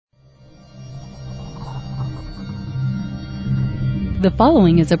The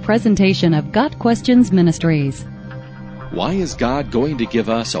following is a presentation of Got Questions Ministries. Why is God going to give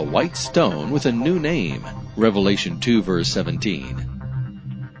us a white stone with a new name? Revelation 2 verse 17.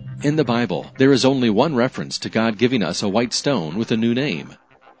 In the Bible, there is only one reference to God giving us a white stone with a new name.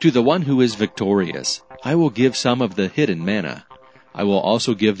 To the one who is victorious, I will give some of the hidden manna. I will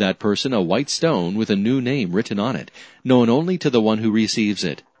also give that person a white stone with a new name written on it, known only to the one who receives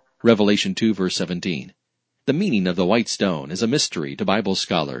it. Revelation 2 verse 17. The meaning of the white stone is a mystery to Bible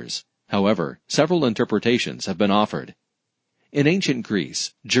scholars. However, several interpretations have been offered. In ancient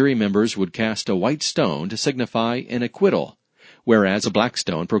Greece, jury members would cast a white stone to signify an acquittal, whereas a black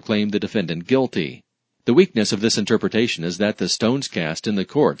stone proclaimed the defendant guilty. The weakness of this interpretation is that the stones cast in the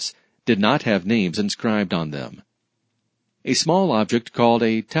courts did not have names inscribed on them. A small object called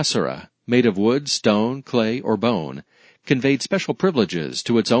a tessera, made of wood, stone, clay, or bone, conveyed special privileges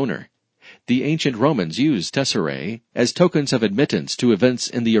to its owner. The ancient Romans used tesserae as tokens of admittance to events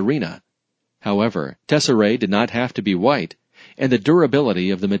in the arena. However, tesserae did not have to be white, and the durability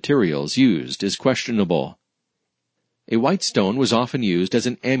of the materials used is questionable. A white stone was often used as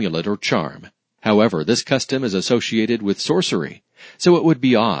an amulet or charm. However, this custom is associated with sorcery, so it would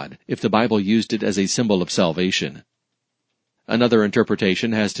be odd if the Bible used it as a symbol of salvation. Another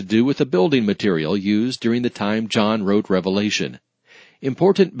interpretation has to do with the building material used during the time John wrote Revelation.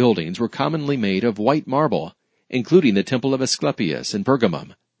 Important buildings were commonly made of white marble, including the Temple of Asclepius in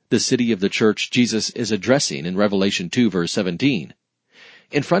Pergamum, the city of the church Jesus is addressing in Revelation 2 verse 17.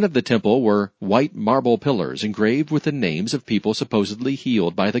 In front of the temple were white marble pillars engraved with the names of people supposedly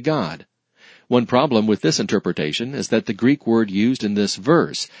healed by the god. One problem with this interpretation is that the Greek word used in this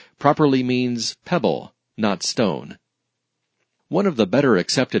verse properly means pebble, not stone. One of the better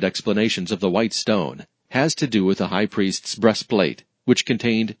accepted explanations of the white stone has to do with the high priest's breastplate, which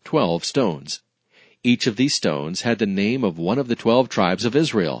contained 12 stones. Each of these stones had the name of one of the 12 tribes of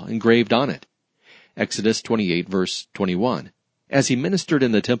Israel engraved on it. Exodus 28 verse 21. As he ministered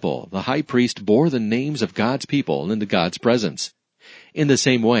in the temple, the high priest bore the names of God's people into God's presence. In the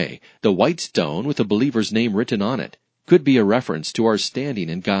same way, the white stone with the believer's name written on it could be a reference to our standing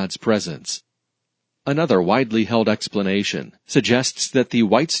in God's presence. Another widely held explanation suggests that the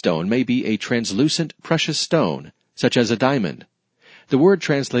white stone may be a translucent precious stone, such as a diamond. The word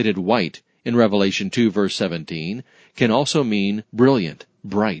translated white in Revelation 2 verse 17 can also mean brilliant,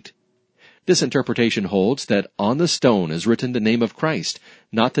 bright. This interpretation holds that on the stone is written the name of Christ,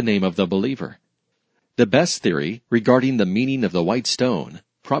 not the name of the believer. The best theory regarding the meaning of the white stone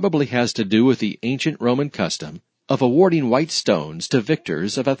probably has to do with the ancient Roman custom of awarding white stones to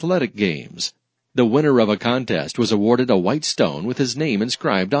victors of athletic games. The winner of a contest was awarded a white stone with his name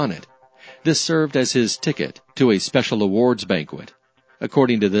inscribed on it. This served as his ticket to a special awards banquet.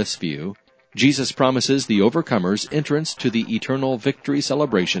 According to this view, Jesus promises the overcomers entrance to the eternal victory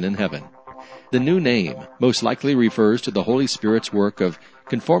celebration in heaven. The new name most likely refers to the Holy Spirit's work of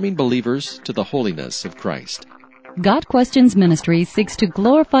conforming believers to the holiness of Christ. Got Questions Ministry seeks to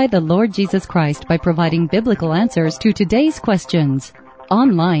glorify the Lord Jesus Christ by providing biblical answers to today's questions.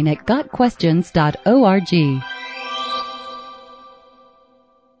 Online at gotquestions.org.